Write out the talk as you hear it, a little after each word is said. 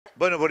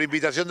Bueno, por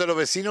invitación de los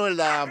vecinos en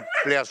la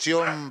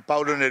ampliación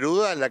Pablo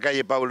Neruda, en la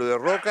calle Pablo de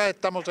Roca,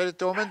 estamos en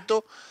este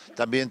momento.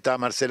 También está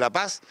Marcela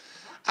Paz.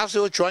 Hace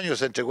 8 años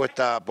se entregó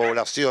esta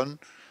población.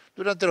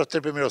 Durante los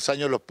 3 primeros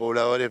años los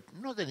pobladores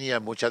no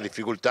tenían muchas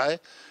dificultades,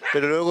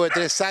 pero luego de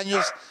 3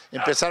 años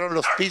empezaron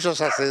los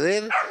pisos a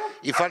ceder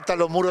y faltan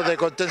los muros de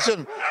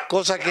contención,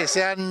 cosas que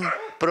se han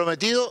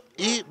prometido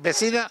y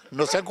vecinas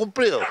no se han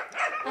cumplido.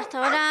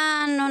 Hasta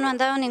ahora no nos han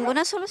dado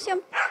ninguna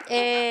solución,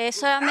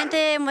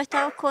 solamente hemos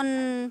estado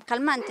con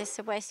calmantes,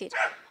 se puede decir,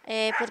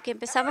 porque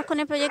empezamos con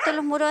el proyecto de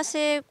los muros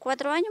hace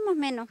 4 años más o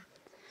menos.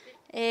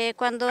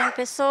 Cuando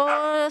empezó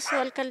su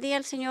alcaldía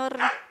el señor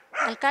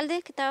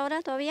alcalde, que está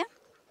ahora todavía,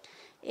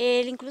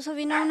 él incluso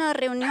vino a una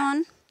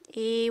reunión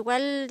y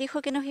igual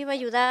dijo que nos iba a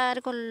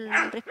ayudar con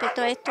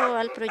respecto a esto,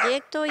 al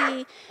proyecto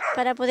y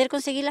para poder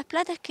conseguir las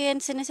platas que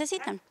se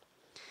necesitan.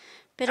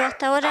 Pero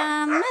hasta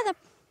ahora nada.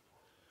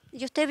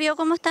 Y usted vio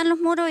cómo están los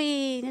muros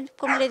y,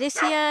 como le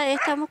decía,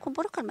 estamos con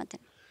puros calmantes.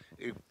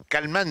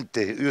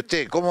 Calmante. ¿Y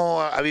usted cómo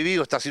ha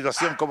vivido esta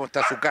situación? ¿Cómo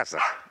está su casa?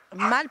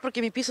 Mal,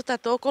 porque mi piso está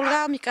todo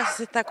colgado, mi casa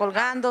se está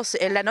colgando.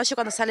 En la noche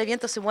cuando sale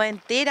viento se mueve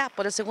entera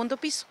por el segundo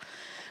piso.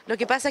 Lo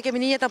que pasa es que mi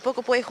niña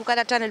tampoco puede jugar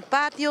atrás en el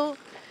patio.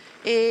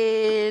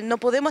 No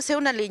podemos hacer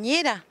una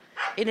leñera.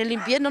 En el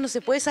invierno no se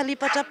puede salir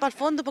para atrás, para el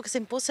fondo, porque se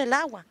empoza el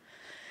agua.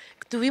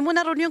 Tuvimos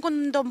una reunión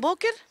con don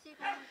Boker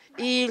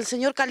y el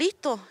señor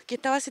Calisto, que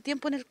estaba hace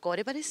tiempo en el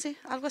Core, parece,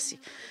 algo así.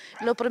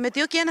 Lo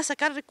prometió que iban a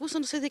sacar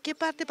recursos, no sé de qué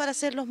parte, para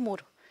hacer los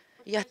muros.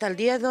 Y hasta el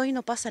día de hoy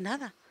no pasa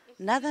nada.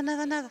 Nada.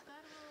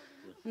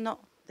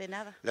 No, de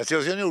nada. La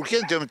situación es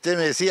urgente. Usted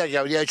me decía que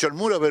habría hecho el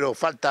muro, pero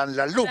faltan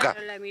las lucas.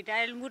 Claro, la mitad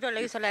del muro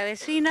la hizo la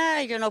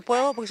vecina y yo no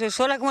puedo porque soy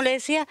sola, como le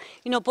decía,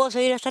 y no puedo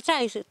seguir hasta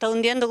atrás. Y se está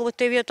hundiendo, como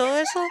usted vio, todo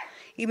eso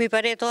y mi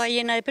pared toda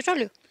llena de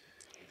petróleo.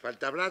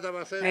 Falta plata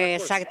para hacer.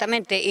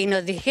 Exactamente, y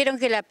nos dijeron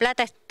que la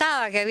plata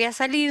estaba, que había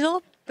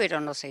salido, pero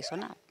no se hizo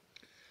nada.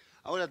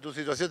 Ahora tu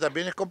situación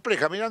también es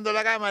compleja, mirando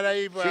la cámara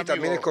ahí. Pues, sí, amigo.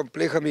 también es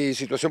compleja mi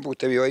situación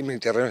porque usted vio ahí mi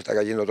terreno está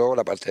cayendo todo,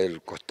 la parte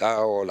del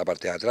costado, la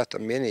parte de atrás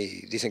también, y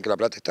dicen que la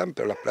plata están,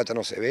 pero las platas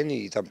no se ven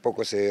y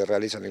tampoco se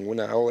realiza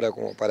ninguna obra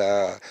como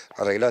para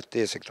arreglar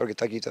este sector que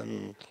está aquí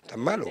tan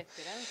malo.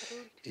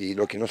 Y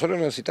lo que nosotros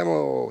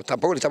necesitamos,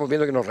 tampoco le estamos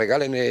viendo que nos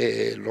regalen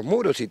los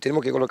muros, si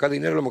tenemos que colocar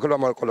dinero a lo mejor lo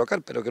vamos a colocar,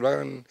 pero que lo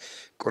hagan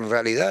con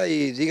realidad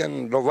y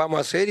digan lo vamos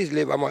a hacer y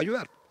les vamos a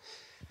ayudar.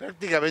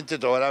 Prácticamente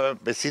toda la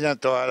vecina,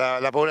 toda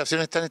la población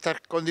está en estas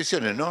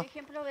condiciones, ¿no? Por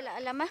ejemplo,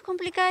 la más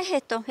complicada es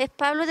esto, es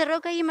Pablo de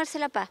Roca y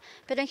Marcela Paz,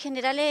 pero en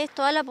general es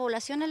toda la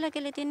población a la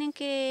que le tienen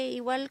que,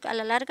 igual a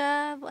la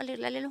larga,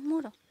 arreglarle los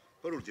muros.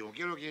 Por último,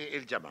 quiero que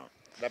el llamado,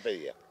 la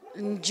pedida.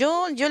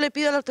 Yo le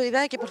pido a la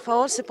autoridad que por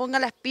favor se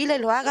pongan las pilas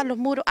y lo hagan los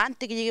muros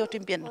antes que llegue otro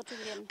invierno.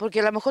 Porque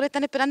a lo mejor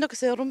están esperando que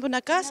se derrumbe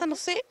una casa, no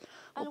sé,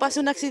 o pase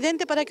un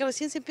accidente para que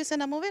recién se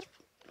empiecen a mover.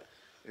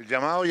 El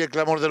llamado y el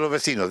clamor de los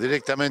vecinos,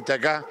 directamente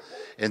acá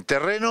en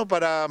terreno,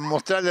 para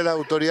mostrarle a las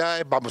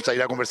autoridades, vamos a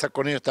ir a conversar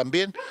con ellos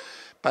también,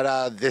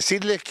 para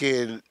decirles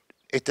que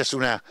esta es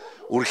una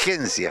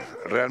urgencia,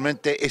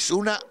 realmente es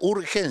una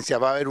urgencia,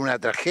 va a haber una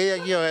tragedia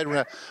aquí, va a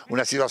haber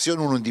una situación,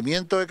 un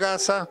hundimiento de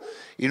casa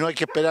y no hay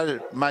que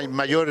esperar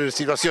mayores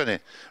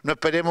situaciones. No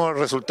esperemos el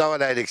resultado de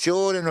las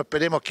elecciones, no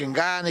esperemos quién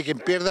gane, quién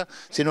pierda,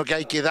 sino que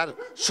hay que dar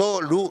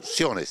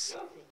soluciones.